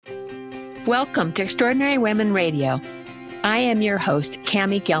Welcome to Extraordinary Women Radio. I am your host,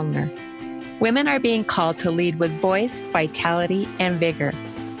 Cami Gellner. Women are being called to lead with voice, vitality, and vigor.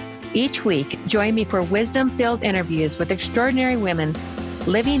 Each week, join me for wisdom-filled interviews with extraordinary women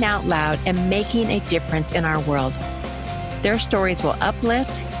living out loud and making a difference in our world. Their stories will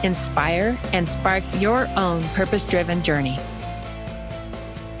uplift, inspire, and spark your own purpose-driven journey.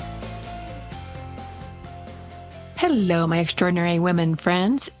 Hello, my extraordinary women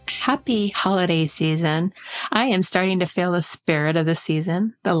friends. Happy holiday season. I am starting to feel the spirit of the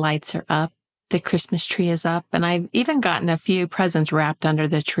season. The lights are up, the Christmas tree is up, and I've even gotten a few presents wrapped under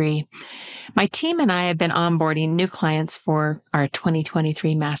the tree. My team and I have been onboarding new clients for our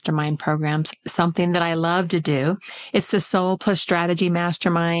 2023 mastermind programs, something that I love to do. It's the Soul Plus Strategy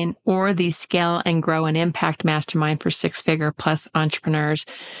Mastermind or the Scale and Grow and Impact Mastermind for six-figure plus entrepreneurs.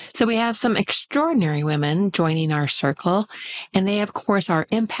 So we have some extraordinary women joining our circle, and they, of course, are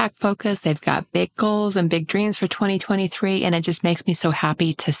impact focused. They've got big goals and big dreams for 2023, and it just makes me so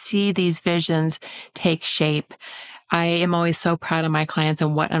happy to see these visions take shape. I am always so proud of my clients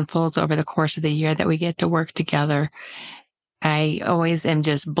and what unfolds over the course of the year that we get to work together. I always am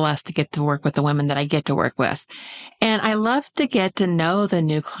just blessed to get to work with the women that I get to work with. And I love to get to know the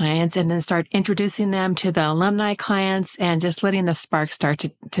new clients and then start introducing them to the alumni clients and just letting the spark start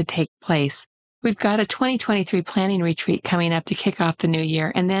to take place. We've got a 2023 planning retreat coming up to kick off the new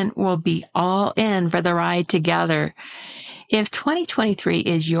year, and then we'll be all in for the ride together. If 2023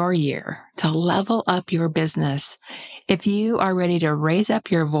 is your year to level up your business, if you are ready to raise up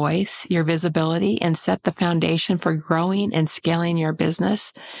your voice, your visibility, and set the foundation for growing and scaling your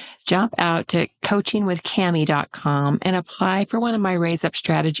business, jump out to coachingwithcami.com and apply for one of my Raise Up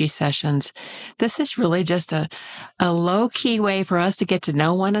Strategy sessions. This is really just a low-key way for us to get to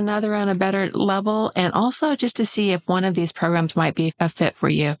know one another on a better level, and also just to see if one of these programs might be a fit for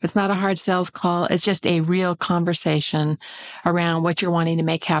you. It's not a hard sales call. It's just a real conversation around what you're wanting to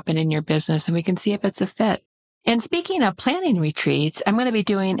make happen in your business, and we can see if it's a fit. And speaking of planning retreats, I'm going to be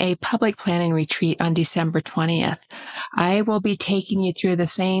doing a public planning retreat on December 20th. I will be taking you through the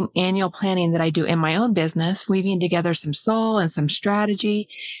same annual planning that I do in my own business, weaving together some soul and some strategy.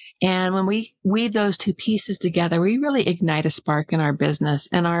 And when we weave those two pieces together, we really ignite a spark in our business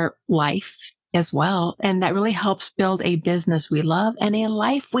and our life as well. And that really helps build a business we love and a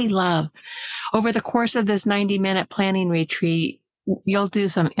life we love. Over the course of this 90-minute planning retreat, you'll do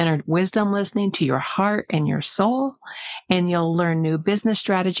some inner wisdom listening to your heart and your soul, and you'll learn new business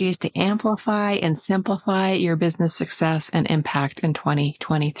strategies to amplify and simplify your business success and impact in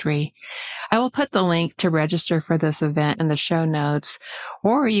 2023. I will put the link to register for this event in the show notes,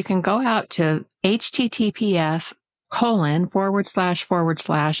 or you can go out to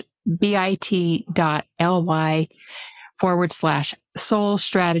https://bit.ly/Soul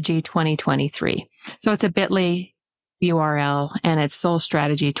Strategy 2023. So it's a bit.ly URL, and it's Soul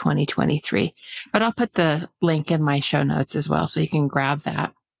Strategy 2023. But I'll put the link in my show notes as well, so you can grab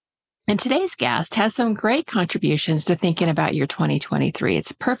that. And today's guest has some great contributions to thinking about your 2023.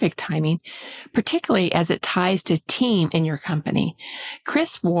 It's perfect timing, particularly as it ties to team in your company.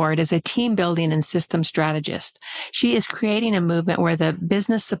 Chris Ward is a team building and system strategist. She is creating a movement where the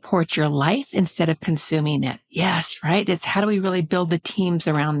business supports your life instead of consuming it. Yes, right? It's how do we really build the teams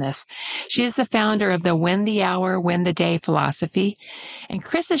around this? She is the founder of the Win the Hour, Win the Day philosophy. And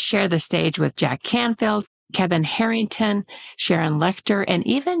Chris has shared the stage with Jack Canfield, Kevin Harrington, Sharon Lechter, and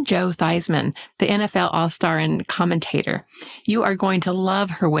even Joe Theismann, the NFL All-Star and commentator. You are going to love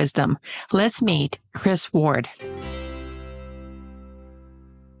her wisdom. Let's meet Chris Ward.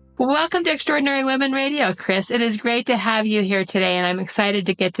 Welcome to Extraordinary Women Radio, Chris. It is great to have you here today, and I'm excited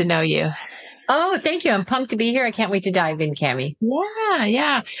to get to know you. Oh, thank you. I'm pumped to be here. I can't wait to dive in, Cami.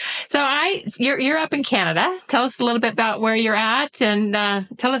 Yeah. So you're up in Canada. Tell us a little bit about where you're at, and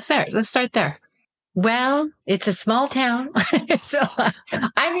tell us there. Let's start there. Well, it's a small town. So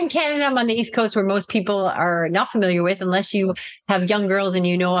I'm in Canada. I'm on the East Coast, where most people are not familiar with, unless you have young girls and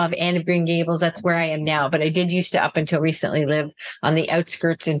you know of Anne of Green Gables. That's where I am now. But I did used to, up until recently, live on the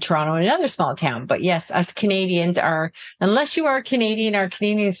outskirts in Toronto, in another small town. But yes, us Canadians are, unless you are Canadian, our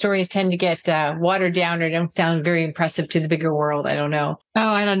Canadian stories tend to get watered down or don't sound very impressive to the bigger world. I don't know. Oh,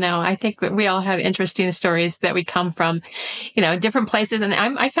 I don't know. I think we all have interesting stories that we come from, different places. And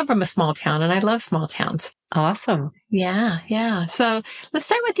I come from a small town, and I love small towns. Awesome. Yeah. So let's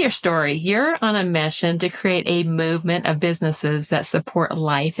start with your story. You're on a mission to create a movement of businesses that support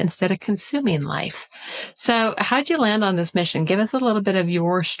life instead of consuming life. So how'd you land on this mission? Give us a little bit of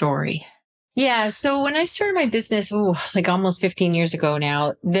your story. Yeah. So when I started my business, like almost 15 years ago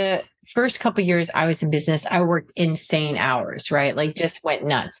now, the first couple years I was in business, I worked insane hours, right? Like just went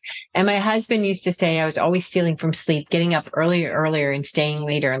nuts. And my husband used to say I was always stealing from sleep, getting up earlier and staying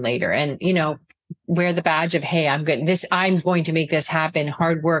later and later. And, wear the badge of, hey, I'm going to make this happen.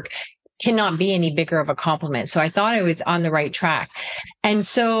 Hard work cannot be any bigger of a compliment. So I thought I was on the right track. And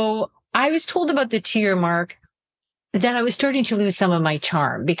so I was told about the 2-year mark that I was starting to lose some of my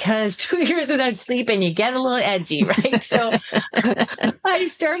charm, because 2 years without sleep and you get a little edgy, right? So I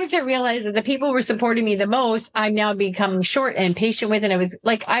started to realize that the people who were supporting me the most, I'm now becoming short and patient with. And I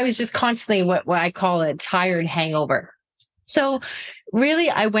was just constantly what I call a tired hangover. So really,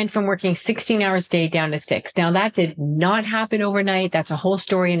 I went from working 16 hours a day down to 6. Now that did not happen overnight. That's a whole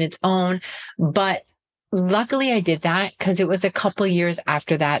story in its own. But luckily I did that because it was a couple of years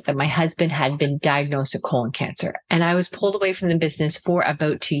after that my husband had been diagnosed with colon cancer, and I was pulled away from the business for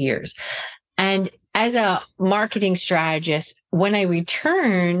about 2 years. And as a marketing strategist, when I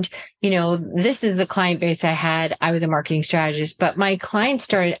returned, this is the client base I had. I was a marketing strategist, but my clients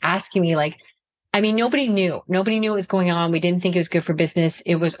started asking me nobody knew what was going on. We didn't think it was good for business.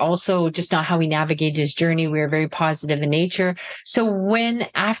 It was also just not how we navigated his journey. We were very positive in nature. So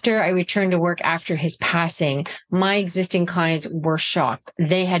after I returned to work after his passing, my existing clients were shocked.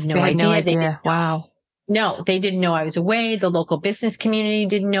 They had no idea. Wow. No, they didn't know I was away. The local business community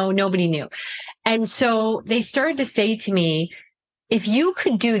didn't know. Nobody knew. And so they started to say to me, if you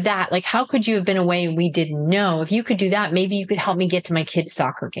could do that, how could you have been away and we didn't know? If you could do that, maybe you could help me get to my kids'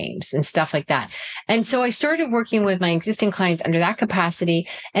 soccer games and stuff like that. And so I started working with my existing clients under that capacity.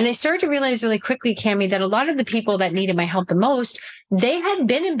 And I started to realize really quickly, Cami, that a lot of the people that needed my help the most, they had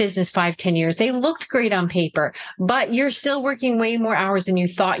been in business 5-10 years. They looked great on paper, but you're still working way more hours than you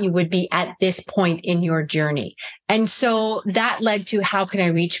thought you would be at this point in your journey. And so that led to, how can I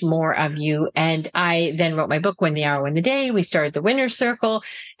reach more of you? And I then wrote my book, Win the Hour, Win the Day. We started the Winner's Circle.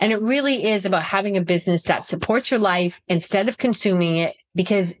 And it really is about having a business that supports your life instead of consuming it,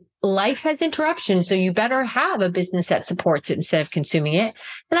 because life has interruptions. So you better have a business that supports it instead of consuming it.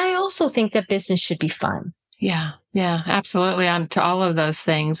 And I also think that business should be fun. Yeah, absolutely. On to all of those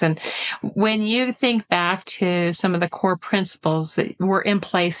things. And when you think back to some of the core principles that were in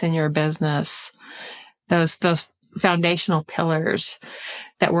place in your business, those foundational pillars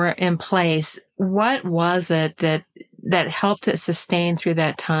that were in place, what was it that helped it sustain through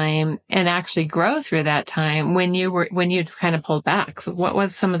that time and actually grow through that time when you kind of pulled back? So what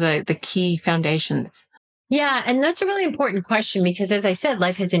was some of the key foundations? Yeah. And that's a really important question, because as I said,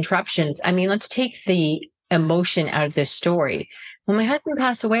 life has interruptions. Let's take the emotion out of this story. When my husband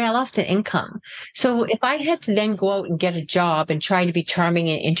passed away, I lost an income. So if I had to then go out and get a job and try to be charming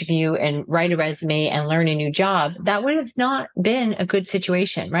in an interview and write a resume and learn a new job, that would have not been a good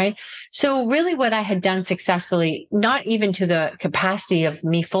situation, right? So really what I had done successfully, not even to the capacity of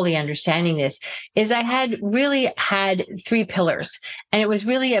me fully understanding this, is I had really had 3 pillars. And it was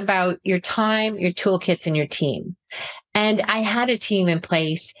really about your time, your toolkits, and your team. And I had a team in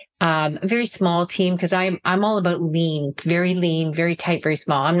place, a very small team, because I'm all about lean, very tight, very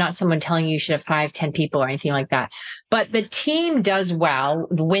small. I'm not someone telling you should have 5-10 people or anything like that. But the team does well.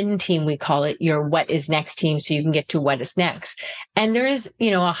 The WIN team, we call it, your what is next team, so you can get to what is next. And there is,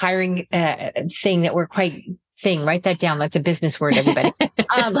 a hiring thing that we're quite write that down. That's a business word, everybody.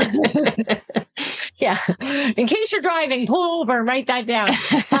 Yeah. In case you're driving, pull over and write that down.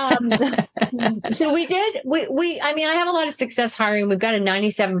 So I have a lot of success hiring. We've got a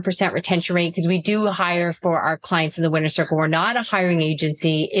 97% retention rate because we do hire for our clients in the Winner's Circle. We're not a hiring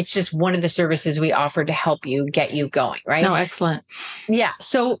agency. It's just one of the services we offer to help you get you going, right? Oh, excellent. Yeah.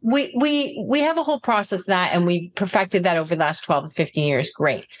 So we have a whole process of that, and we perfected that over the last 12 to 15 years.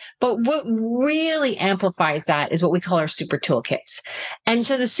 Great. But what really amplifies that is what we call our super toolkits. And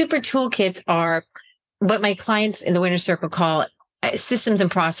so the super toolkits are what my clients in the Winner's Circle call systems and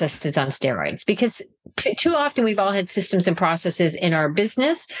processes on steroids, because too often we've all had systems and processes in our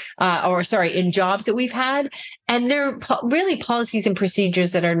business, in jobs that we've had. And they're really policies and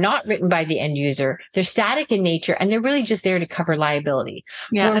procedures that are not written by the end user. They're static in nature, and they're really just there to cover liability.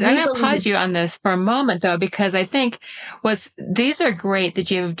 Yeah. I'm going to pause you on this for a moment, though, because I think these are great that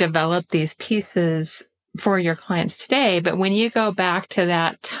you've developed these pieces for your clients today. But when you go back to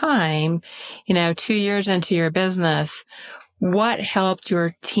that time, 2 years into your business, what helped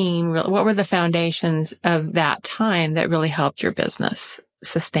your team? What were the foundations of that time that really helped your business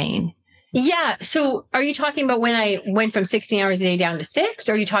sustain? Yeah. So are you talking about when I went from 16 hours a day down to 6,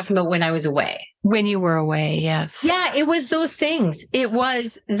 or are you talking about when I was away? When you were away, yes. Yeah, it was those things. It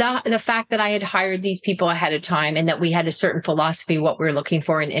was the fact that I had hired these people ahead of time, and that we had a certain philosophy, what we were looking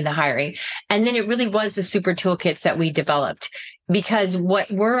for in the hiring. And then it really was the super toolkits that we developed. because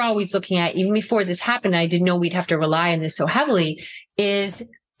what we're always looking at, even before this happened, I didn't know we'd have to rely on this so heavily, is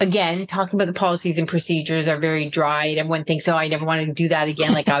again, talking about the policies and procedures are very dry. And everyone thinks, oh, I never want to do that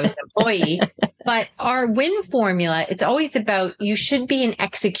again, like I was an employee. But our win formula, it's always about you should be in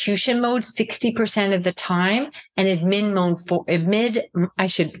execution mode 60% of the time and I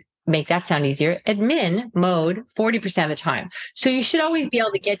should make that sound easier, admin mode 40% of the time. So you should always be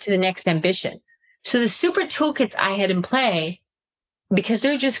able to get to the next ambition. So the super toolkits I had in play, because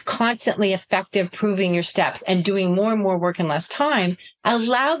they're just constantly effective, proving your steps and doing more and more work in less time,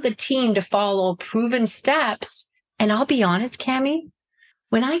 allowed the team to follow proven steps. And I'll be honest, Cami,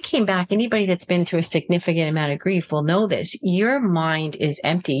 when I came back, anybody that's been through a significant amount of grief will know this. Your mind is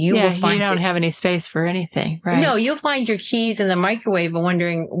empty. You don't have any space for anything, right? No, you'll find your keys in the microwave and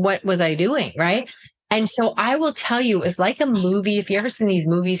wondering, what was I doing, right? And so I will tell you, it's like a movie. If you ever seen these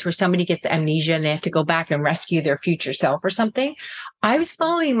movies where somebody gets amnesia and they have to go back and rescue their future self or something, I was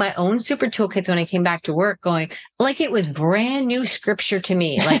following my own super toolkits when I came back to work, going like it was brand new scripture to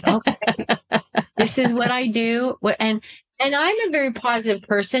me. Like, okay, this is what I do. And I'm a very positive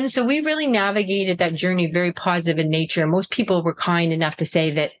person. So we really navigated that journey very positive in nature. Most people were kind enough to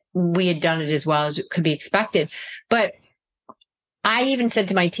say that we had done it as well as could be expected. But I even said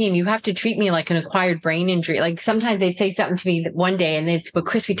to my team, you have to treat me like an acquired brain injury. Like sometimes they'd say something to me one day and they'd say, well,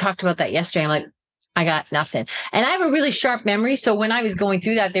 Chris, we talked about that yesterday. I'm like, I got nothing. And I have a really sharp memory. So when I was going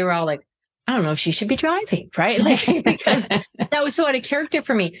through that, they were all like, I don't know if she should be driving, right? Like, because that was so out of character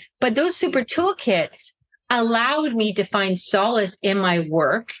for me. But those super toolkits allowed me to find solace in my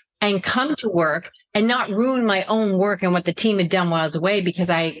work and come to work and not ruin my own work and what the team had done while I was away, because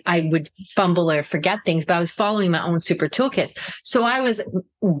I would fumble or forget things, but I was following my own super toolkits. So I was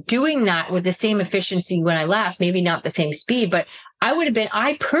doing that with the same efficiency when I left, maybe not the same speed, but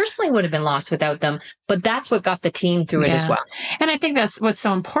I personally would have been lost without them, but that's what got the team through it as well. And I think that's what's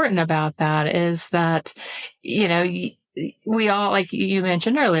so important about that is that, we all, like you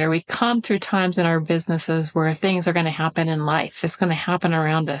mentioned earlier, we come through times in our businesses where things are going to happen in life. It's going to happen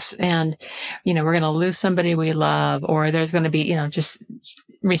around us. And, we're going to lose somebody we love, or there's going to be, just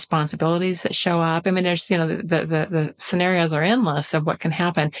responsibilities that show up. I mean, there's, the scenarios are endless of what can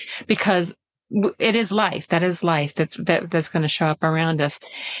happen because it is life. That is life that's going to show up around us.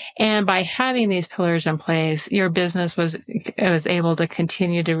 And by having these pillars in place, your business was able to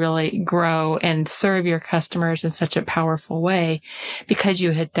continue to really grow and serve your customers in such a powerful way because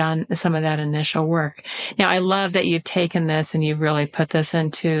you had done some of that initial work. Now, I love that you've taken this and you've really put this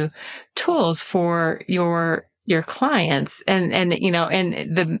into tools for your clients and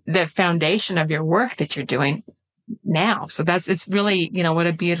the foundation of your work that you're doing now. So it's really, what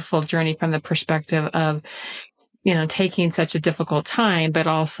a beautiful journey from the perspective of, taking such a difficult time, but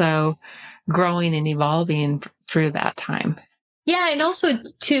also growing and evolving through that time. Yeah. And also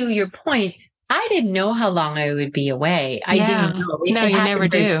to your point, I didn't know how long I would be away. I didn't know. No, you never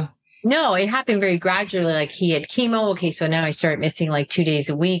do. No, it happened very gradually. Like he had chemo. Okay. So now I started missing like 2 days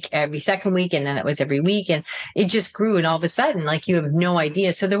a week, every second week. And then it was every week. And it just grew. And all of a sudden, like you have no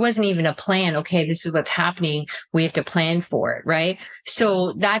idea. So there wasn't even a plan. Okay. This is what's happening. We have to plan for it. Right.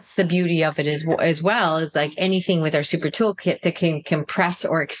 So that's the beauty of it as well as like anything with our super toolkits, it can compress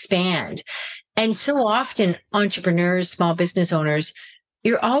or expand. And so often entrepreneurs, small business owners,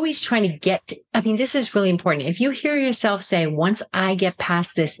 you're always trying to this is really important. If you hear yourself say, once I get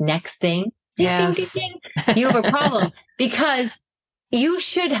past this next thing, yes. ding, ding, ding, you have a problem because you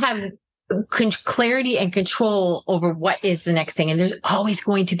should have clarity and control over what is the next thing. And there's always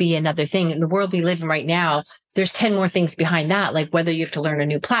going to be another thing in the world we live in right now. There's 10 more things behind that, like whether you have to learn a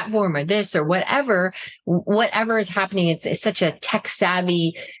new platform or this or whatever is happening. It's such a tech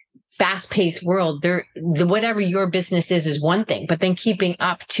savvy, fast-paced world. Whatever your business is one thing, but then keeping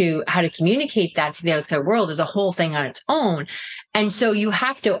up to how to communicate that to the outside world is a whole thing on its own. And so you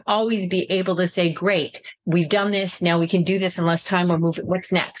have to always be able to say, great, we've done this. Now we can do this in less time or move it.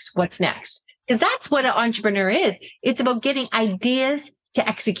 What's next? Because that's what an entrepreneur is. It's about getting ideas to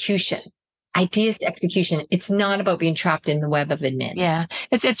execution. It's not about being trapped in the web of admin. Yeah.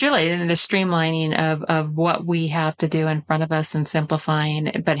 It's really the streamlining of what we have to do in front of us and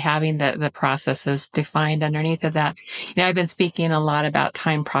simplifying, but having the processes defined underneath of that. I've been speaking a lot about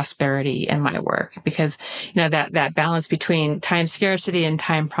time prosperity in my work because, that balance between time scarcity and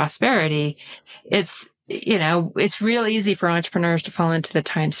time prosperity, it's real easy for entrepreneurs to fall into the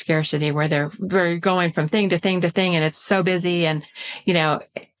time scarcity where they're going from thing to thing to thing and it's so busy and,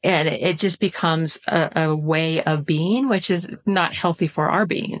 And it just becomes a way of being, which is not healthy for our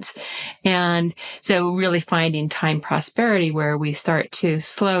beings. And so really finding time prosperity where we start to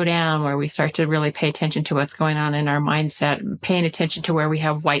slow down, where we start to really pay attention to what's going on in our mindset, paying attention to where we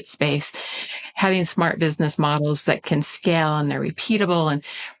have white space, having smart business models that can scale and they're repeatable and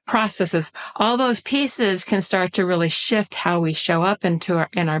processes, all those pieces can start to really shift how we show up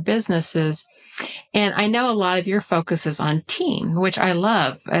in our businesses. And I know a lot of your focus is on team, which I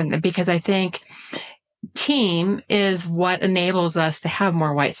love, and because I think team is what enables us to have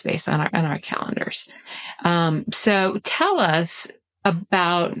more white space on our calendars. So tell us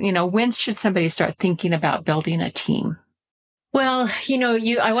about, when should somebody start thinking about building a team? Well,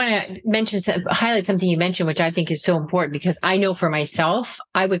 I want to highlight something you mentioned, which I think is so important because I know for myself,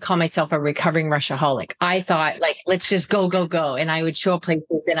 I would call myself a recovering rushaholic. I thought let's just go, go, go. And I would show up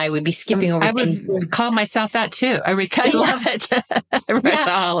places and I would be skipping over things. I would call myself that too. I love it.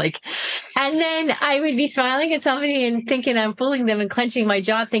 Rushaholic. And then I would be smiling at somebody and thinking I'm fooling them and clenching my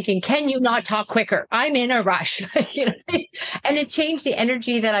jaw thinking, can you not talk quicker? I'm in a rush. And it changed the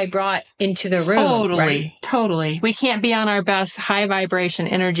energy that I brought into the room. Totally. Right? Totally. We can't be on our best high vibration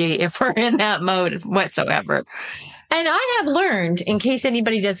energy if we're in that mode whatsoever. And I have learned, in case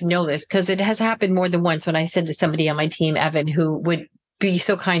anybody doesn't know this, because it has happened more than once when I said to somebody on my team, Evan, who would be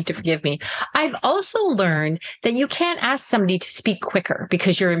so kind to forgive me. I've also learned that you can't ask somebody to speak quicker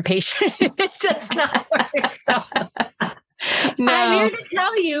because you're impatient. It does not work. So. No. I'm here to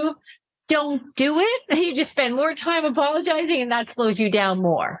tell you, don't do it. You just spend more time apologizing and that slows you down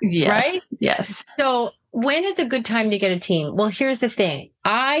more. Yes. Right? Yes. So when is a good time to get a team? Well, here's the thing.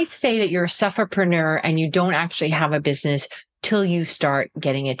 I say that you're a sufferpreneur and you don't actually have a business till you start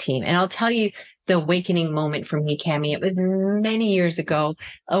getting a team. And I'll tell you the awakening moment for me, Cami. It was many years ago,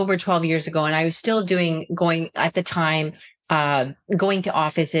 over 12 years ago. And I was still going at the time, going to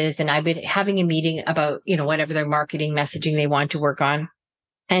offices, and I've been having a meeting about, whatever their marketing messaging they want to work on.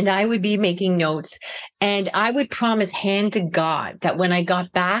 And I would be making notes and I would promise hand to God that when I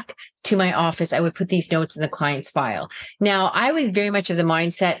got back to my office, I would put these notes in the client's file. Now, I was very much of the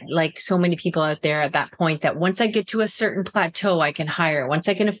mindset, like so many people out there at that point, that once I get to a certain plateau, I can hire. Once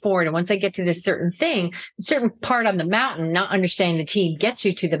I can afford, and once I get to this certain thing, certain part on the mountain, not understanding the team gets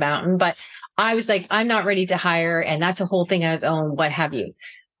you to the mountain. But I was like, I'm not ready to hire. And that's a whole thing on its own, what have you.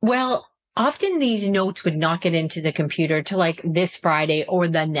 Well, often these notes would not get into the computer till like this Friday or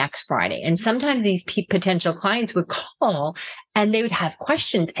the next Friday. And sometimes these potential clients would call and they would have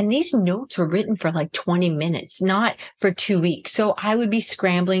questions. And these notes were written for like 20 minutes, not for 2 weeks. So I would be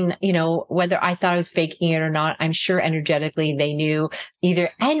scrambling, whether I thought I was faking it or not. I'm sure energetically they knew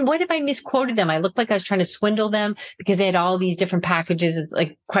either. And what if I misquoted them? I looked like I was trying to swindle them because they had all these different packages of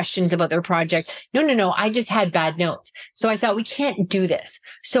like questions about their project. No. I just had bad notes. So I thought we can't do this.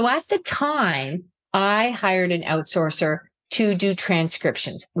 So at the time, I hired an outsourcer to do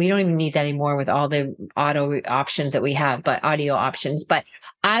transcriptions. We don't even need that anymore with all the audio options that we have, but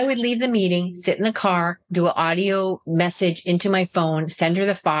I would leave the meeting, sit in the car, do an audio message into my phone, send her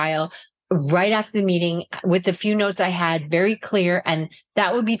the file right after the meeting with the few notes I had, very clear, and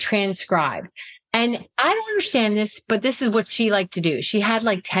that would be transcribed. And I don't understand this, but this is what she liked to do. She had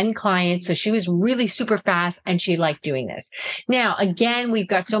like 10 clients, so she was really super fast and she liked doing this. Now, again, we've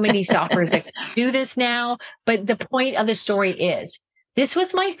got so many softwares that do this now, but the point of the story is this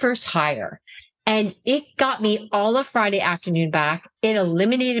was my first hire and it got me all of Friday afternoon back. It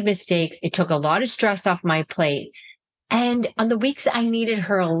eliminated mistakes. It took a lot of stress off my plate. And on the weeks I needed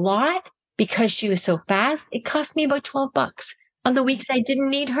her a lot because she was so fast, it cost me about $12. On the weeks I didn't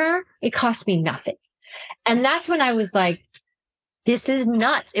need her, it cost me nothing. And that's when I was like, this is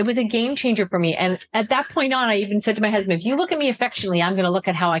nuts. It was a game changer for me. And at that point on, I even said to my husband, if you look at me affectionately, I'm going to look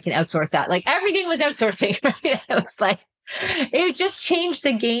at how I can outsource that. Like everything was outsourcing. Right? It was like, it just changed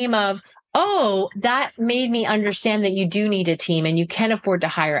the game of, oh, that made me understand that you do need a team and you can afford to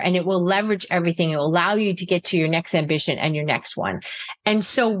hire, and it will leverage everything. It will allow you to get to your next ambition and your next one. And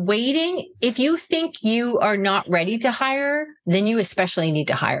so waiting, if you think you are not ready to hire, then you especially need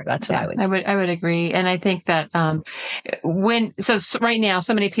to hire. That's what I would say. I would agree. And I think that right now,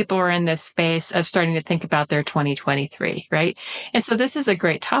 so many people are in this space of starting to think about their 2023, right? And so this is a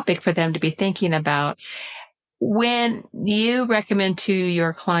great topic for them to be thinking about. When you recommend to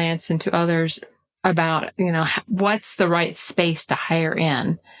your clients and to others about, what's the right space to hire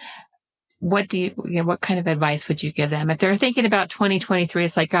in, what kind of advice would you give them? If they're thinking about 2023,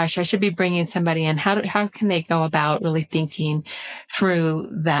 it's like, gosh, I should be bringing somebody in. How can they go about really thinking through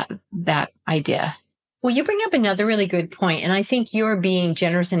that idea? Well, you bring up another really good point, and I think you're being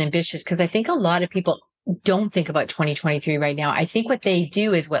generous and ambitious because I think a lot of people don't think about 2023 right now. I think what they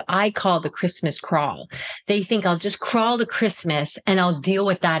do is what I call the Christmas crawl. They think I'll just crawl to Christmas and I'll deal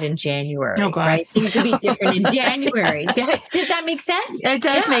with that in January. Oh, God. Right? Things will be different in January. Does that make sense? It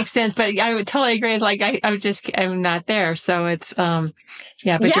does make sense, but I would totally agree. It's like I'm not there. So it's but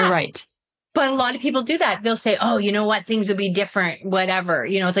you're right. But a lot of people do that. They'll say, oh, you know what? Things will be different, whatever.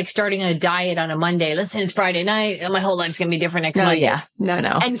 It's like starting on a diet on a Monday. Listen, it's Friday night and my whole life's going to be different next Monday. Yeah. No.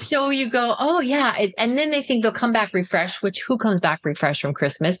 And so you go, oh, yeah. And then they think they'll come back refreshed, which who comes back refreshed from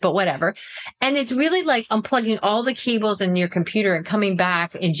Christmas, but whatever. And it's really like unplugging all the cables in your computer and coming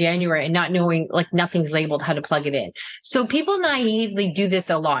back in January and not knowing, like, nothing's labeled how to plug it in. So people naively do this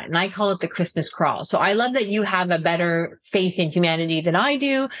a lot. And I call it the Christmas crawl. So I love that you have a better faith in humanity than I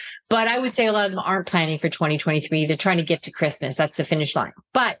do. But I would say a lot of them aren't planning for 2023. They're trying to get to Christmas. That's the finish line.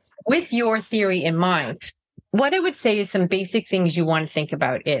 But with your theory in mind, what I would say is some basic things you want to think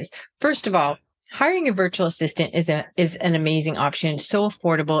about is, first of all, hiring a virtual assistant is an amazing option. It's so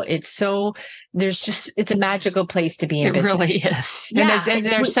affordable. It's a magical place to be in business. It really is. Yeah, and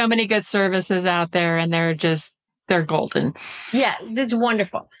there's so many good services out there and they're golden. Yeah, it's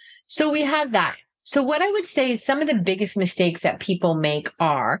wonderful. So we have that. So what I would say is some of the biggest mistakes that people make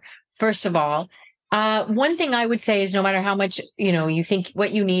are, first of all, one thing I would say is no matter how much, you think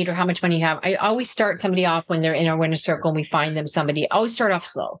what you need or how much money you have, I always start somebody off when they're in our winner circle and we find them somebody. I always start off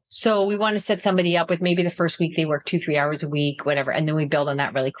slow. So we want to set somebody up with maybe the first week they work 2-3 hours a week, whatever. And then we build on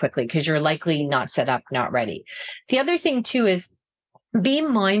that really quickly because you're likely not set up, not ready. The other thing too is be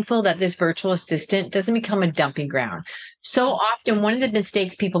mindful that this virtual assistant doesn't become a dumping ground. So often one of the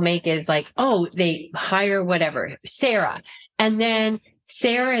mistakes people make is like, oh, they hire whatever, Sarah. And then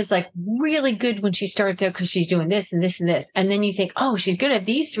Sarah is like really good when she starts out because she's doing this and this and this. And then you think, oh, she's good at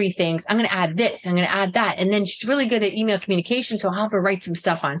these 3 things. I'm going to add this. I'm going to add that. And then she's really good at email communication. So I'll have her write some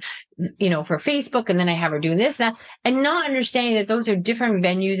stuff on, for Facebook. And then I have her doing this, that, and not understanding that those are different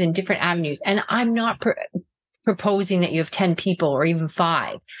venues and different avenues. And I'm not proposing that you have 10 people or even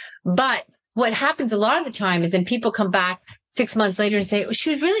 5. But what happens a lot of the time is then people come back 6 months later and say, she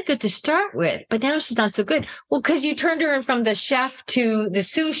was really good to start with, but now she's not so good. Well, because you turned her from the chef to the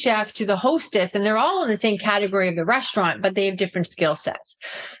sous chef to the hostess, and they're all in the same category of the restaurant, but they have different skill sets.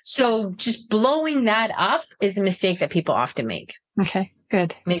 So just blowing that up is a mistake that people often make. Okay,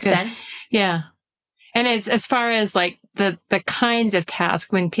 good. Makes sense? Yeah. And it's as far as like the kinds of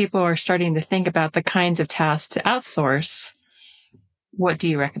tasks, when people are starting to think about the kinds of tasks to outsource, what do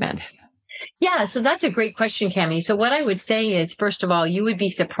you recommend? Yeah, so that's a great question, Cami. So what I would say is, first of all, you would be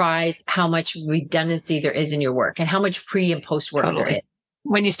surprised how much redundancy there is in your work and how much pre and post work there is.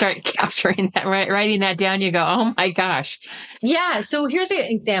 When you start capturing that, writing that down, you go, oh my gosh. Yeah. So here's an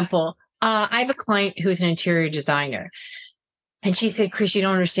example. I have a client who's an interior designer. And she said, Chris, you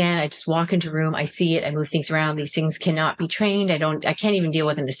don't understand. I just walk into a room. I see it. I move things around. These things cannot be trained. I can't even deal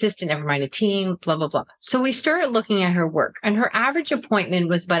with an assistant, never mind a team, blah, blah, blah. So we started looking at her work, and her average appointment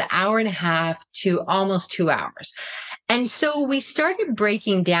was about 1.5 hours to almost 2 hours. And so we started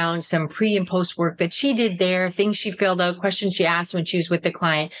breaking down some pre and post work that she did there, things she filled out, questions she asked when she was with the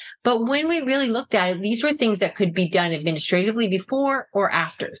client. But when we really looked at it, these were things that could be done administratively before or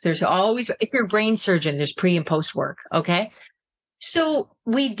after. There's always, if you're a brain surgeon, there's pre and post work. Okay. So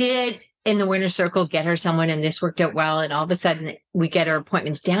we did in the winner circle, get her someone, and this worked out well. And all of a sudden we get her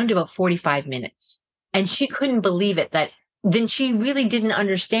appointments down to about 45 minutes. And she couldn't believe it, that then she really didn't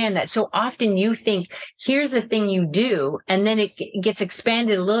understand that. So often you think, here's the thing you do. And then it gets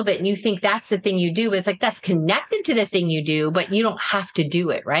expanded a little bit and you think that's the thing you do. But it's like, that's connected to the thing you do, but you don't have to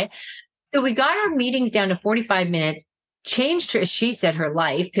do it. Right. So we got our meetings down to 45 minutes. Changed her, she said, her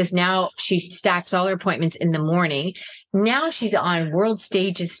life, because now she stacks all her appointments in the morning. Now she's on world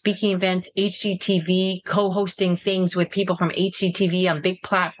stages, speaking events, HGTV, co-hosting things with people from HGTV on big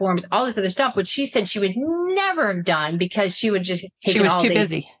platforms, all this other stuff, which she said she would never have done because she would just take she was too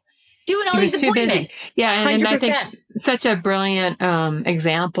busy. Doing all these appointments. Yeah, and I think such a brilliant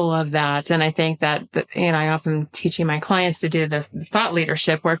example of that. And I think that, I often teaching my clients to do the thought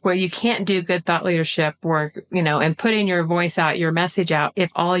leadership work, where you can't do good thought leadership work, and putting your voice out, your message out,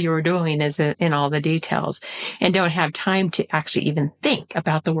 if all you're doing is in all the details and don't have time to actually even think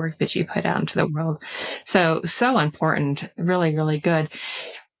about the work that you put out into the world. So important. Really, really good.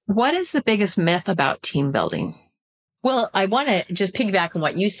 What is the biggest myth about team building? Well, I want to just piggyback on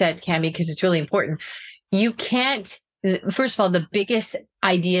what you said, Cami, because it's really important. You can't, first of all, the biggest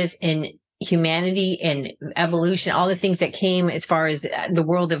ideas in humanity and evolution, all the things that came as far as the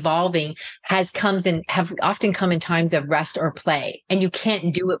world evolving have often come in times of rest or play. And you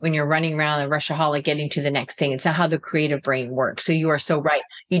can't do it when you're running around a rushaholic getting to the next thing. It's not how the creative brain works. So you are so right.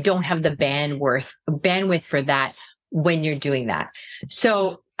 You don't have the bandwidth for that when you're doing that.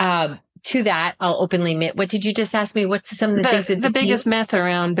 So, to that, I'll openly admit, what did you just ask me? What's some of the things that the biggest myth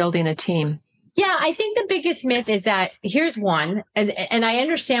around building a team? Yeah, I think the biggest myth is that here's one, and I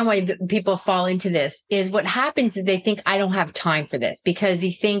understand why people fall into this, is what happens is they think I don't have time for this, because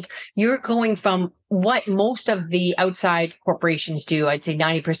you think you're going from what most of the outside corporations do. I'd say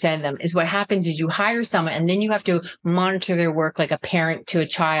 90% of them is what happens is you hire someone and then you have to monitor their work like a parent to a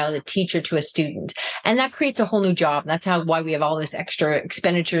child, a teacher to a student. And that creates a whole new job. That's why we have all this extra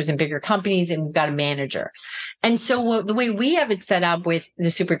expenditures in bigger companies, and we've got a manager. And so the way we have it set up with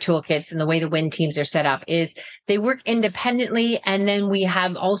the Super Toolkits and the way the WIN teams are set up is they work independently. And then we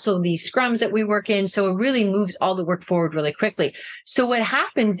have also these scrums that we work in. So it really moves all the work forward really quickly. So what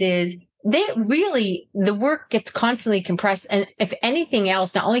happens is the work gets constantly compressed. And if anything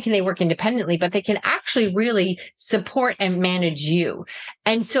else, not only can they work independently, but they can actually really support and manage you.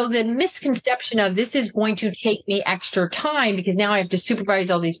 And so the misconception of this is going to take me extra time because now I have to supervise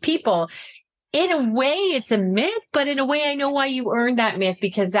all these people. In a way, it's a myth, but in a way, I know why you earned that myth,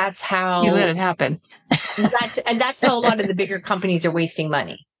 because that's how you let it happen. that's how a lot of the bigger companies are wasting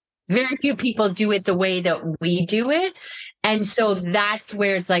money. Very few people do it the way that we do it. And so that's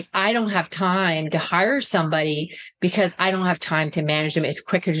where it's like, I don't have time to hire somebody because I don't have time to manage them. It's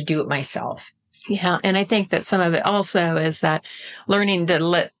quicker to do it myself. Yeah. And I think that some of it also is that learning to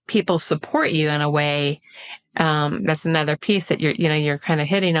let people support you in a way. That's another piece that you're kind of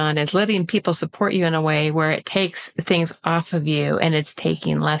hitting on, is letting people support you in a way where it takes things off of you and it's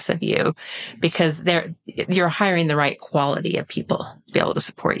taking less of you, because you're hiring the right quality of people to be able to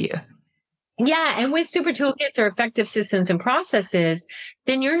support you. Yeah. And with Super Toolkits or effective systems and processes,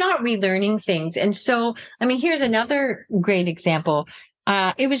 then you're not relearning things. And so, here's another great example.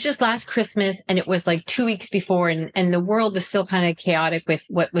 It was just last Christmas, and it was like 2 weeks before, and the world was still kind of chaotic with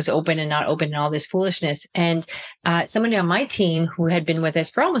what was open and not open and all this foolishness. And somebody on my team who had been with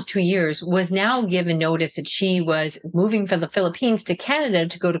us for almost 2 years was now given notice that she was moving from the Philippines to Canada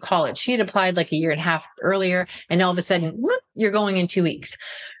to go to college. She had applied like a year and a half earlier, and all of a sudden, whoop, you're going in 2 weeks.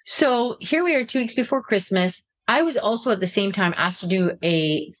 So here we are 2 weeks before Christmas. I was also at the same time asked to do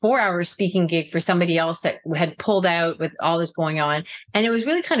a 4-hour speaking gig for somebody else that had pulled out with all this going on. And it was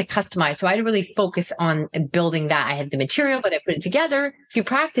really kind of customized. So I had to really focus on building that. I had the material, but I put it together. If you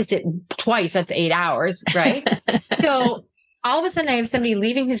practice it twice, that's 8 hours, right? So all of a sudden I have somebody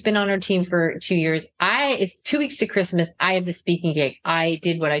leaving who's been on our team for 2 years. It's 2 weeks to Christmas. I have the speaking gig. I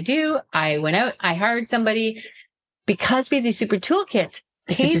did what I do. I went out, I hired somebody. Because we have these Super Toolkits,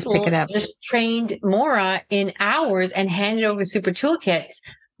 Hazel just trained Maura in hours and handed over Super Toolkits.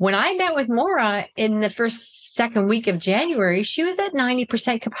 When I met with Maura in the second week of January, she was at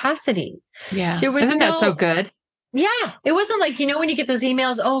 90% capacity. Yeah. Isn't that so good? Yeah. It wasn't like, when you get those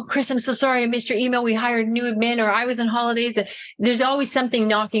emails, oh, Chris, I'm so sorry I missed your email. We hired a new admin, or I was on holidays. And there's always something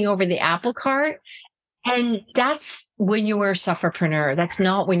knocking over the apple cart. And that's when you are a sufferpreneur. That's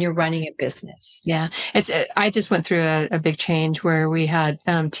not when you're running a business. Yeah. I just went through a big change where we had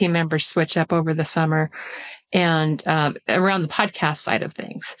team members switch up over the summer and around the podcast side of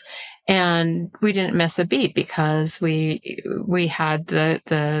things. And we didn't miss a beat because we had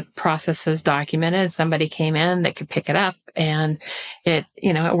the processes documented. Somebody came in that could pick it up, and it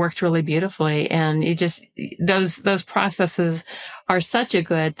worked really beautifully. And those processes are such a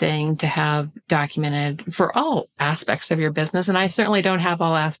good thing to have documented for all aspects of your business. And I certainly don't have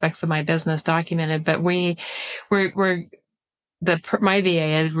all aspects of my business documented, but my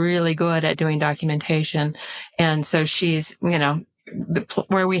VA is really good at doing documentation. And so she's,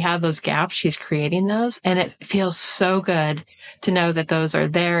 where we have those gaps, she's creating those, and it feels so good to know that those are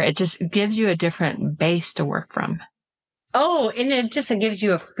there. It just gives you a different base to work from. Oh, and it gives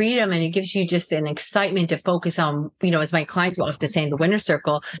you a freedom, and it gives you just an excitement to focus on, as my clients will often say in the Winner's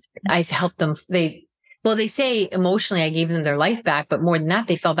Circle, I've helped them. They say emotionally I gave them their life back, but more than that,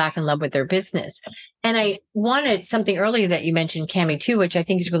 they fell back in love with their business. And I wanted something earlier that you mentioned, Cami, too, which I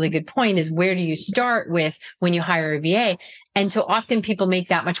think is a really good point, is where do you start with when you hire a VA? And so often people make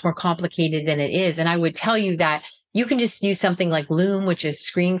that much more complicated than it is. And I would tell you that you can just use something like Loom, which is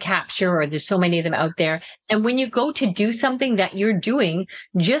screen capture, or there's so many of them out there. And when you go to do something that you're doing,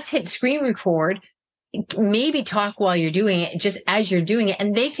 just hit screen record, maybe talk while you're doing it, just as you're doing it,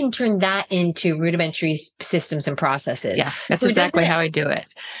 and they can turn that into rudimentary systems and processes. Yeah, that's exactly how I do it.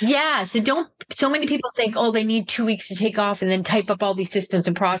 Yeah. So many people think, oh, they need 2 weeks to take off and then type up all these systems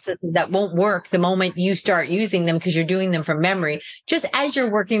and processes that won't work the moment you start using them because you're doing them from memory. Just as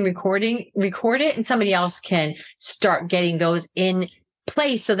you're working, record it, and somebody else can start getting those in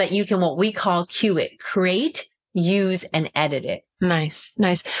place so that you can, what we call cue it, create, use, and edit it. Nice.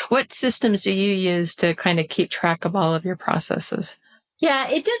 What systems do you use to kind of keep track of all of your processes? Yeah,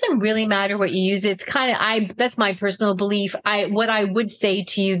 it doesn't really matter what you use. It's kind of, that's my personal belief. What I would say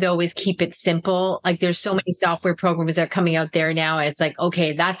to you though is keep it simple. Like there's so many software programs that are coming out there now. And it's like,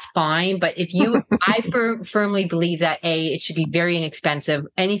 okay, that's fine. But I firmly believe that it should be very inexpensive.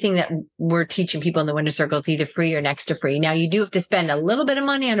 Anything that we're teaching people in the Winner Circle, it's either free or next to free. Now you do have to spend a little bit of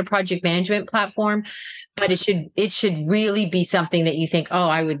money on a project management platform, but it should really be something that you think, oh,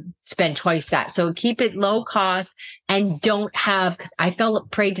 I would spend twice that. So keep it low cost and don't have, because I fell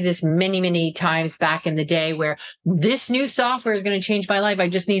prey to this many, many times back in the day where this new software is going to change my life. I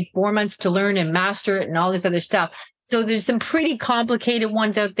just need 4 months to learn and master it and all this other stuff. So there's some pretty complicated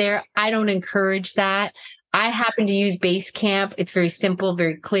ones out there. I don't encourage that. I happen to use Basecamp. It's very simple,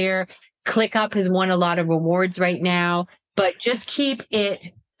 very clear. ClickUp has won a lot of rewards right now, but just keep it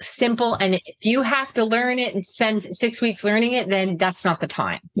simple. And if you have to learn it and spend 6 weeks learning it, then that's not the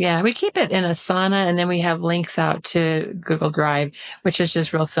time. Yeah, we keep it in Asana, and then we have links out to Google Drive, which is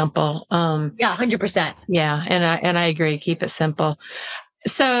just real simple. Yeah, 100%. Yeah, and I agree. Keep it simple.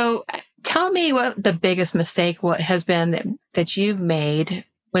 So, tell me what the biggest mistake has been that you've made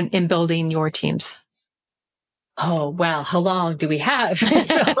when in building your teams. Oh well, how long do we have?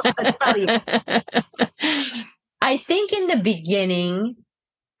 So I'll tell you. I think in the beginning,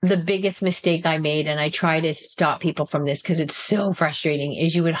 the biggest mistake I made, and I try to stop people from this because it's so frustrating,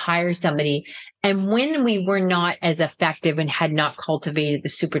 is you would hire somebody. And when we were not as effective and had not cultivated the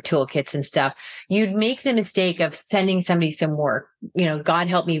super toolkits and stuff, you'd make the mistake of sending somebody some work. You know, God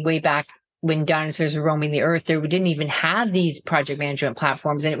help me, way back when dinosaurs were roaming the earth, we didn't even have these project management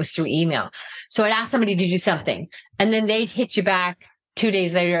platforms, and it was through email. So I'd ask somebody to do something, and then they'd hit you back 2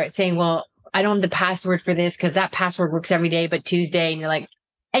 days later saying, well, I don't have the password for this because that password works every day but Tuesday. And you're like,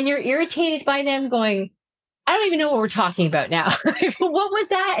 and you're irritated by them going, I don't even know what we're talking about now. What was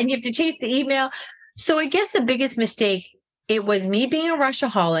that? And you have to chase the email. So I guess the biggest mistake, it was me being a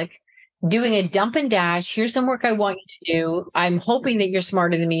rushaholic, doing a dump and dash. Here's some work I want you to do. I'm hoping that you're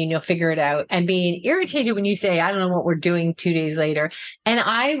smarter than me and you'll figure it out. And being irritated when you say, I don't know what we're doing 2 days later. And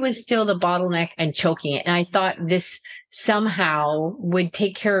I was still the bottleneck and choking it. And I thought this somehow would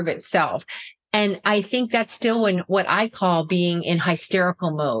take care of itself. And I think that's still in what I call being in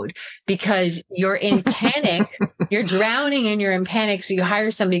hysterical mode, because you're in panic, you're drowning and you're in panic. So you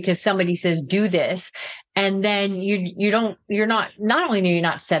hire somebody because somebody says, do this. And then not only are you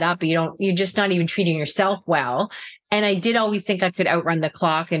not set up, but you're just not even treating yourself well. And I did always think I could outrun the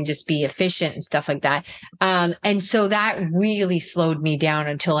clock and just be efficient and stuff like that. And so that really slowed me down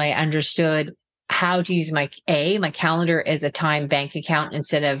until I understood how to use my calendar as a time bank account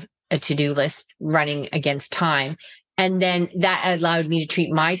instead of a to-do list running against time. And then that allowed me to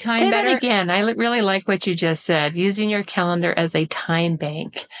treat my time better. Say that again. I really like what you just said, using your calendar as a time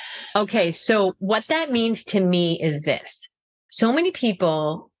bank. Okay. So what that means to me is this. So many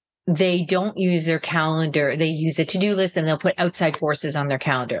people, they don't use their calendar. They use a to-do list and they'll put outside forces on their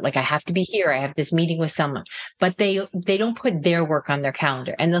calendar. Like, I have to be here. I have this meeting with someone, but they don't put their work on their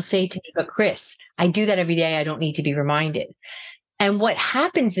calendar. And they'll say to me, but Chris, I do that every day. I don't need to be reminded. And what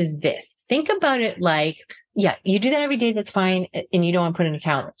happens is this. Think about it like, yeah, you do that every day. That's fine. And you don't want to put it in a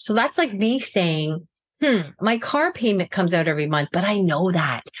calendar. So that's like me saying, my car payment comes out every month, but I know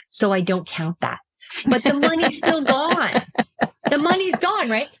that. So I don't count that. But the money's still gone. The money's gone,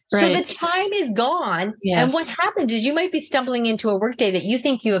 right? So the time is gone. Yes. And what happens is you might be stumbling into a workday that you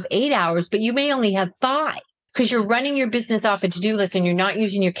think you have 8 hours, but you may only have 5 because you're running your business off a to-do list and you're not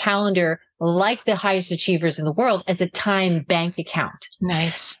using your calendar like the highest achievers in the world as a time bank account.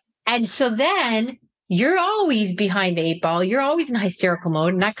 Nice. And so then you're always behind the 8 ball. You're always in hysterical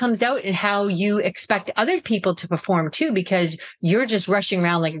mode. And that comes out in how you expect other people to perform too, because you're just rushing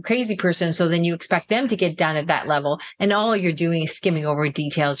around like a crazy person. So then you expect them to get done at that level. And all you're doing is skimming over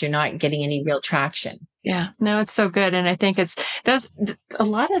details. You're not getting any real traction. Yeah, no, it's so good. And I think a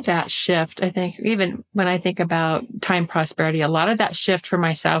lot of that shift. I think even when I think about time prosperity, a lot of that shift for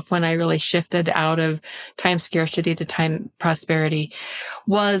myself when I really shifted out of time scarcity to time prosperity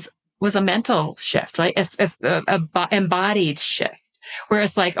was a mental shift, like if embodied shift, where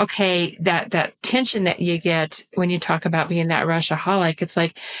it's like, okay, that tension that you get when you talk about being that rushaholic, it's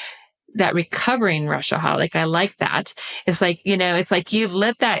like that recovering rushaholic. I like that. It's like, it's like you've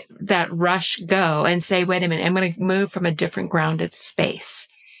let that rush go and say, wait a minute, I'm going to move from a different grounded space.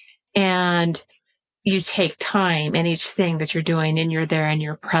 And you take time in each thing that you're doing, and you're there and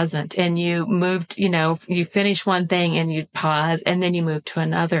you're present, and you moved, you finish one thing and you pause and then you move to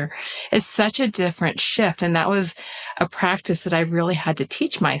another. It's such a different shift. And that was a practice that I really had to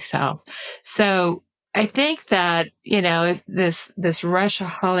teach myself. So I think that, if this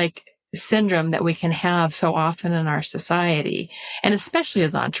rushaholic syndrome that we can have so often in our society, and especially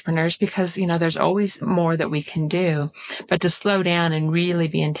as entrepreneurs, because, there's always more that we can do, but to slow down and really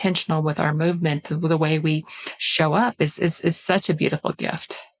be intentional with our movement, the way we show up is such a beautiful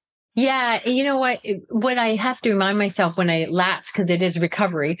gift. Yeah. You know what I have to remind myself when I lapse, because it is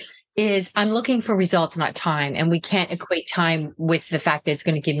recovery, is I'm looking for results, not time. And we can't equate time with the fact that it's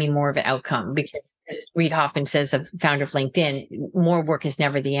going to give me more of an outcome, because as Reid Hoffman says, the founder of LinkedIn, more work is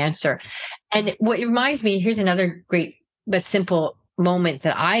never the answer. And what it reminds me, here's another great but simple moment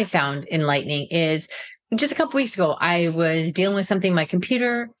that I found enlightening is just a couple weeks ago, I was dealing with something on my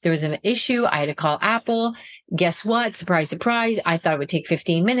computer. There was an issue. I had to call Apple. Guess what? Surprise, surprise. I thought it would take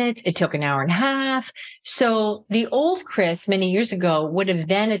 15 minutes. It took an hour and a half. So the old Chris many years ago would have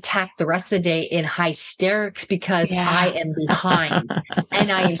then attacked the rest of the day in hysterics because I am behind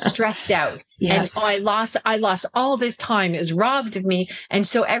and I am stressed out. Yes. And I lost all this time. It was robbed of me. And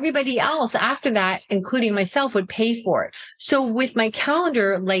so everybody else after that, including myself, would pay for it. So with my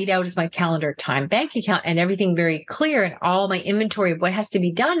calendar laid out as my calendar time bank account and everything very clear, and all my inventory of what has to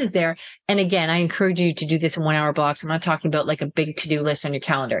be done is there. And again, I encourage you to do this in 1 hour blocks. I'm not talking about like a big to-do list on your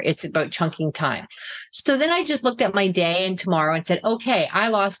calendar. It's about chunking time. So then I just looked at my day and tomorrow and said, okay, I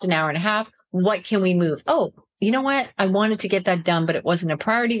lost an hour and a half. What can we move? Oh, you know what? I wanted to get that done, but it wasn't a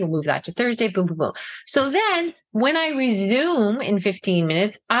priority. We'll move that to Thursday. Boom, boom, boom. So then when I resume in 15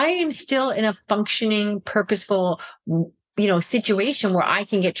 minutes, I am still in a functioning, purposeful, situation where I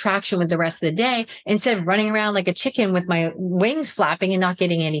can get traction with the rest of the day instead of running around like a chicken with my wings flapping and not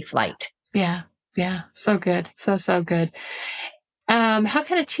getting any flight. Yeah. Yeah. So good. So good. How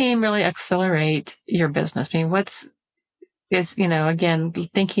can a team really accelerate your business? I mean, again,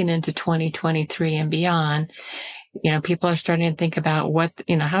 thinking into 2023 and beyond, people are starting to think about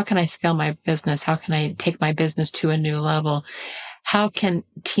how can I scale my business? How can I take my business to a new level? How can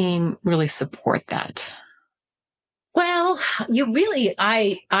team really support that? Well,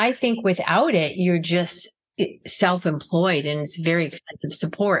 I think without it, you're just self-employed, and it's very expensive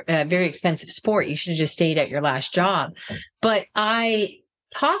sport. You should have just stayed at your last job. But I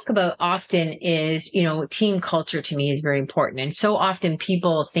talk about often is, team culture to me is very important. And so often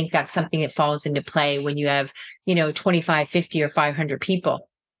people think that's something that falls into play when you have, 25, 50 or 500 people.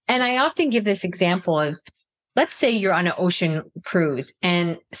 And I often give this example as, let's say you're on an ocean cruise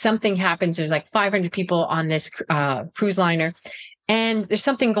and something happens. There's like 500 people on this cruise liner, and there's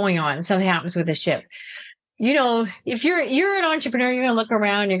something going on. Something happens with the ship. If you're an entrepreneur, you're going to look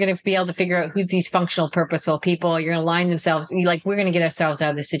around, you're going to be able to figure out who's these functional, purposeful people. You're going to line themselves. We're going to get ourselves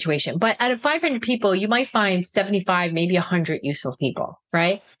out of this situation. But out of 500 people, you might find 75, maybe 100 useful people,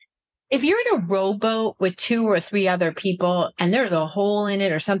 right? If you're in a rowboat with 2 or 3 other people and there's a hole in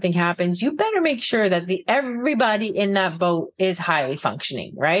it or something happens, you better make sure that everybody in that boat is highly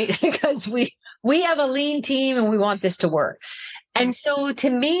functioning, right? Because we have a lean team and we want this to work. And so to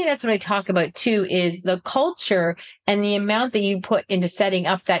me, that's what I talk about too, is the culture and the amount that you put into setting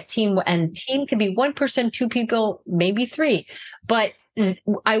up that team. And team can be 1 person, 2 people, maybe 3. But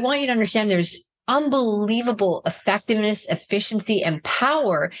I want you to understand there's unbelievable effectiveness, efficiency, and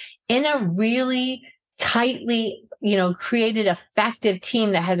power in a really tightly, created effective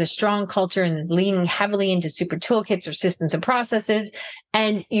team that has a strong culture and is leaning heavily into super toolkits or systems and processes,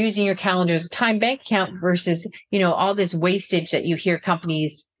 and using your calendar as a time bank account versus, all this wastage that you hear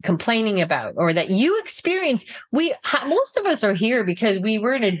companies complaining about or that you experience. Most of us are here because we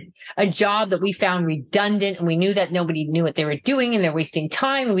were in a job that we found redundant, and we knew that nobody knew what they were doing and they're wasting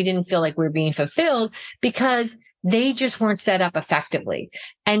time, and we didn't feel like we were being fulfilled because they just weren't set up effectively.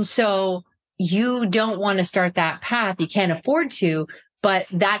 And so you don't want to start that path. You can't afford to, but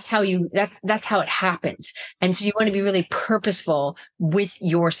that's how it happens. And so you want to be really purposeful with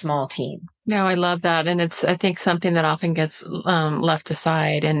your small team. No, I love that. And it's, I think, something that often gets left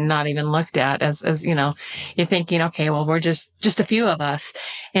aside and not even looked at as you're thinking, okay, well, we're just a few of us.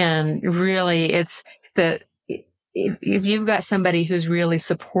 And really it's if you've got somebody who's really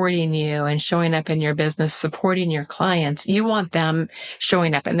supporting you and showing up in your business, supporting your clients, you want them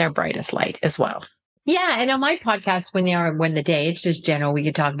showing up in their brightest light as well. Yeah. And on my podcast, when the day, it's just general. We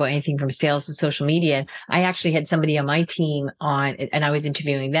could talk about anything from sales to social media. I actually had somebody on my team on, and I was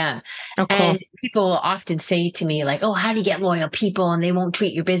interviewing them. Oh, cool. And people often say to me, like, oh, how do you get loyal people and they won't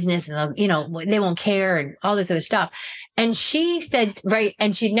treat your business and they'll, they won't care and all this other stuff. And she said, right.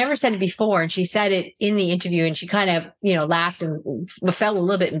 And she'd never said it before. And she said it in the interview and she kind of, laughed and felt a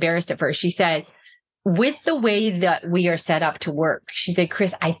little bit embarrassed at first. She said, with the way that we are set up to work, she said,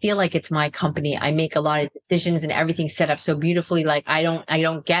 Chris, I feel like it's my company. I make a lot of decisions and everything's set up so beautifully. Like I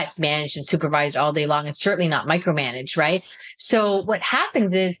don't get managed and supervised all day long and certainly not micromanaged. Right. So what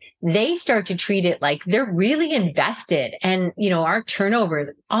happens is they start to treat it like they're really invested. And, our turnover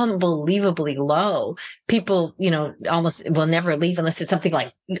is unbelievably low. People, almost will never leave unless it's something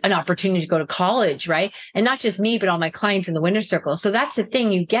like an opportunity to go to college. Right. And not just me, but all my clients in the winner circle. So that's the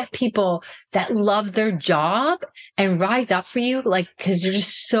thing. You get people that love their job and rise up for you, like, because you're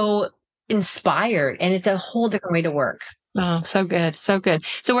just so inspired and it's a whole different way to work. Oh, so good. So good.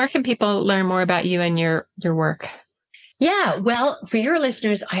 So where can people learn more about you and your work? Yeah. Well, for your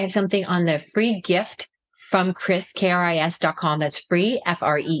listeners, I have something on the free gift from KrisKRIS.com. That's free,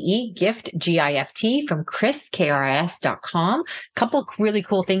 FREE, gift, GIFT from KrisKRIS.com. Couple really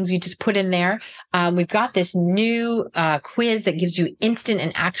cool things we just put in there. We've got this new quiz that gives you instant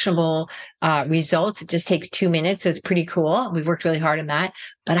and actionable results. It just takes 2 minutes. So it's pretty cool. We've worked really hard on that.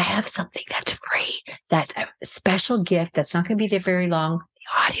 But I have something that's free. That's a special gift that's not going to be there very long.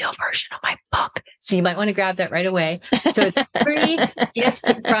 Audio version of my book. So you might want to grab that right away. So it's free gift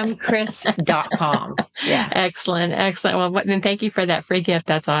from Kris.com. Yeah. Excellent. Excellent. Well, then thank you for that free gift.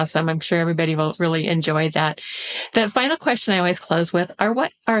 That's awesome. I'm sure everybody will really enjoy that. The final question I always close with are,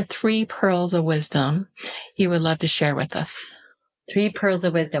 what are 3 pearls of wisdom you would love to share with us? 3 pearls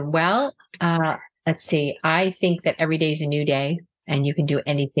of wisdom. Well, let's see. I think that every day is a new day and you can do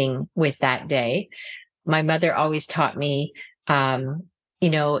anything with that day. My mother always taught me,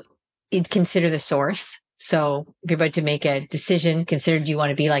 consider the source. So if you're about to make a decision, consider, do you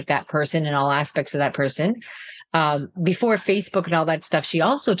want to be like that person in all aspects of that person? Before Facebook and all that stuff, she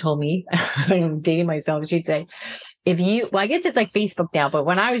also told me, I'm dating myself, she'd say, I guess it's like Facebook now, but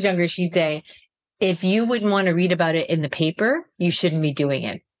when I was younger, she'd say, if you wouldn't want to read about it in the paper, you shouldn't be doing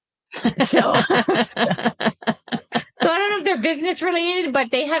it. So I don't know if they're business related, but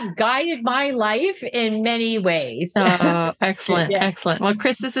they have guided my life in many ways. Oh, excellent. Yeah. Excellent. Well,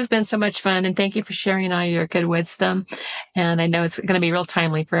 Kris, this has been so much fun. And thank you for sharing all your good wisdom. And I know it's going to be real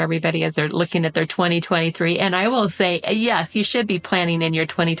timely for everybody as they're looking at their 2023. And I will say, yes, you should be planning in your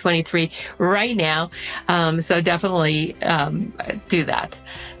 2023 right now. So definitely do that.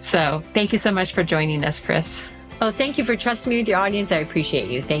 So thank you so much for joining us, Kris. Oh, thank you for trusting me with your audience. I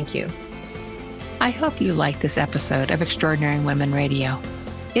appreciate you. Thank you. I hope you liked this episode of Extraordinary Women Radio.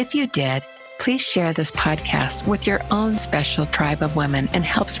 If you did, please share this podcast with your own special tribe of women and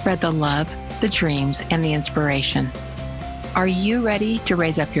help spread the love, the dreams, and the inspiration. Are you ready to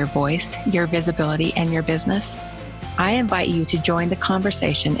raise up your voice, your visibility, and your business? I invite you to join the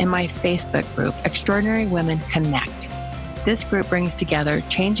conversation in my Facebook group, Extraordinary Women Connect. This group brings together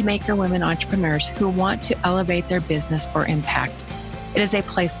changemaker women entrepreneurs who want to elevate their business for impact. It is a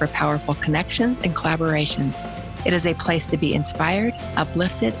place for powerful connections and collaborations. It is a place to be inspired,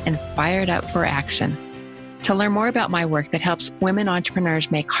 uplifted, and fired up for action. To learn more about my work that helps women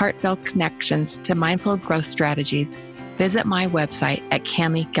entrepreneurs make heartfelt connections to mindful growth strategies, visit my website at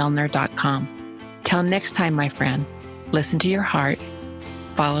CamiGellner.com. Till next time, my friend, listen to your heart,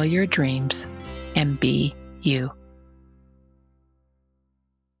 follow your dreams, and be you.